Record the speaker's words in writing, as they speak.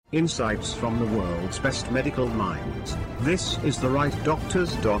Insights from the world's best medical minds. This is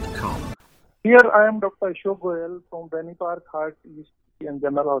therightdoctors.com. Here I am Dr. Ashok Goyal from Beni Park Heart and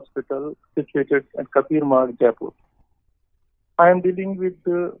General Hospital situated at Kabir Marg, Jaipur. I am dealing with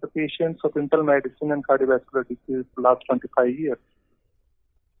the patients of internal medicine and cardiovascular disease for the last 25 years.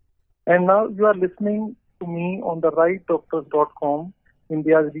 And now you are listening to me on the rightdoctors.com,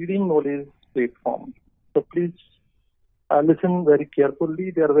 India's leading knowledge platform. So please listen very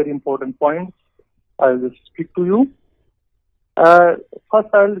carefully. They are very important points. I will speak to you. First,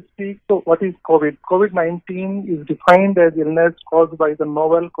 I will speak to what is COVID. COVID-19 is defined as illness caused by the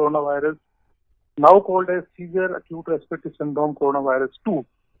novel coronavirus, now called as severe acute respiratory syndrome coronavirus 2,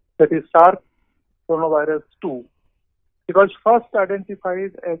 that is SARS coronavirus 2. It was first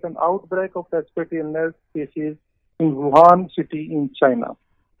identified as an outbreak of respiratory illness cases in Wuhan city in China.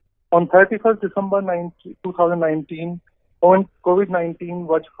 On 31st December 2019, COVID-19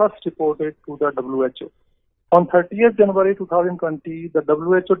 was first reported to the WHO. On 30th January 2020, the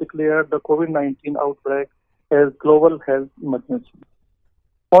WHO declared the COVID-19 outbreak as global health emergency.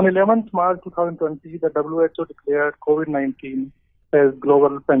 On 11th March 2020, the WHO declared COVID-19 as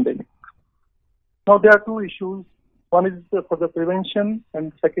global pandemic. Now there are two issues. One is for the prevention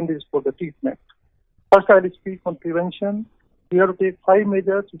and second is for the treatment. First, I will speak on prevention. We have to take 5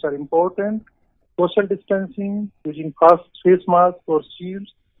 measures which are important: social distancing, using face masks or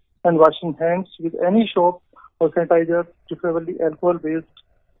shields, and washing hands with any soap or sanitizer, preferably alcohol-based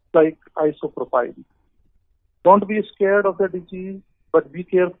like isopropyl. Don't be scared of the disease, but be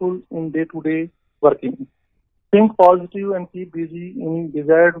careful in day-to-day working. Think positive and keep busy in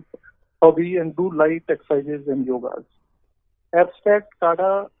desired hobby and do light exercises and yogas. Abstract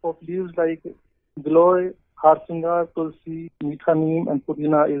kada of leaves like giloy, harsinga, tulsi, meetha neem and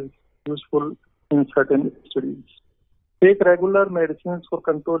pudina is useful in certain studies. Take regular medicines for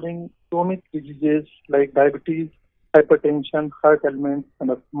controlling chronic diseases like diabetes, hypertension, heart ailments, and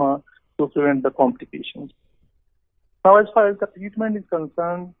asthma to prevent the complications. Now, as far as the treatment is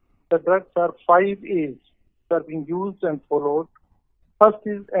concerned, the drugs are 5 A's that are being used and followed. First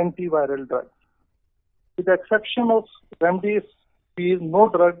is antiviral drugs. With the exception of remdesivir, no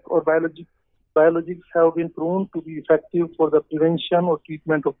drug or biologics have been proven to be effective for the prevention or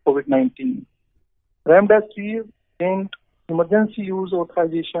treatment of COVID-19. Remdesivir gained emergency use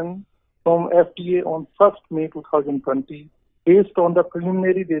authorization from FDA on 1st May 2020 based on the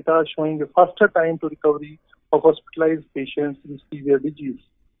preliminary data showing a faster time to recovery of hospitalized patients with severe disease.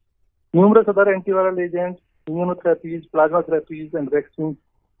 Numerous other antiviral agents, immunotherapies, plasma therapies, and vaccines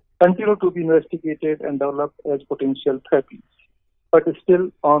continue to be investigated and developed as potential therapies, but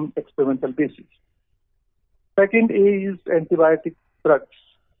still on experimental basis. Second A is antibiotic drugs.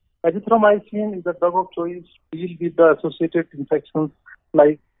 Azithromycin is the drug of choice to deal with the associated infections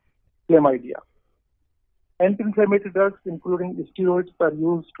like chlamydia. Anti-inflammatory drugs, including steroids, are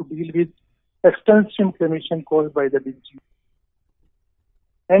used to deal with extensive inflammation caused by the disease.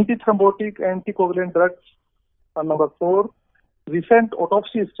 Antithrombotic, anticoagulant drugs are number 4. Recent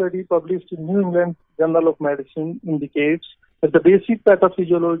autopsy study published in New England Journal of Medicine indicates that the basic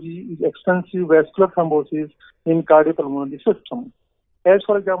pathophysiology is extensive vascular thrombosis in cardiopulmonary system, as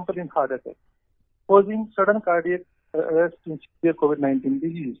for example in heart attack, causing sudden cardiac arrest in severe COVID-19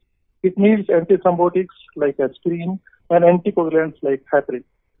 disease. It needs antithrombotics like aspirin and anticoagulants like heparin.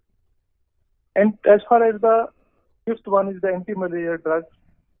 And as far as the fifth one is the anti-malaria drugs,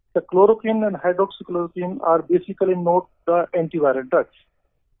 the chloroquine and hydroxychloroquine are basically not the antiviral drugs.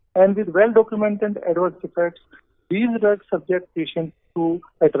 And with well-documented adverse effects, these drugs subject patients to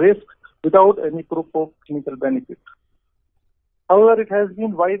at risk without any proof of clinical benefit. However, it has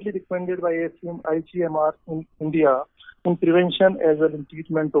been widely recommended by ICMR in India in prevention as well as in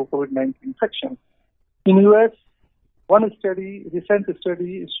treatment of COVID-19 infection. In US, one recent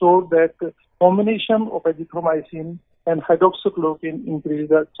study showed that combination of azithromycin and hydroxychloroquine increase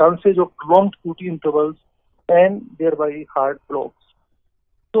the chances of prolonged QT intervals and thereby heart blocks.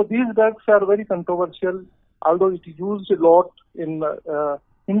 So these drugs are very controversial, although it is used a lot in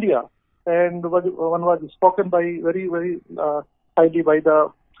India, and one was spoken by very highly by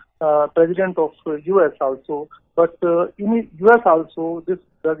the president of US also. But in US also, this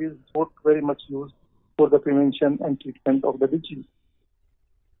drug is not very much used for the prevention and treatment of the disease.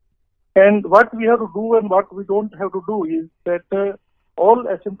 And what we have to do and what we don't have to do is that all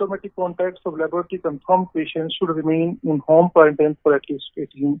asymptomatic contacts of laboratory confirmed patients should remain in home quarantine for at least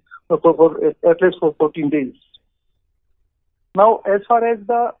 14 days. Now, as far as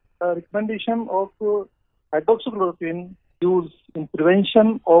the recommendation of hydroxychloroquine use in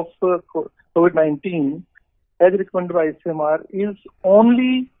prevention of COVID-19, as recommended by ICMR, is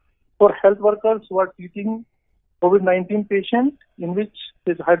only for health workers who are treating COVID-19 patient, in which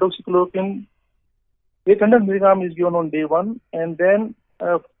this hydroxychloroquine 800 milligram is given on day 1 and then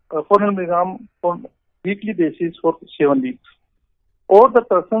 400 milligram on weekly basis for 7 weeks. Or the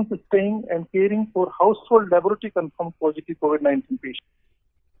persons staying and caring for household laboratory confirmed positive COVID-19 patients.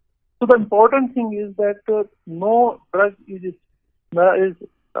 So the important thing is that no drug is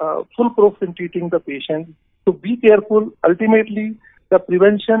foolproof in treating the patient. So be careful. Ultimately, the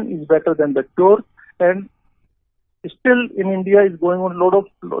prevention is better than the cure. And still in India is going on lot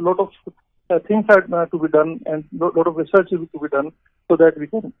of things are to be done and lot of research is to be done so that we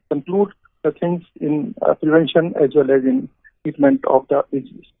can conclude the things in prevention as well as in treatment of the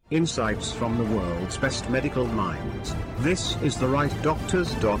disease. Insights from the world's best medical minds. This is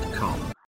therightdoctors.com.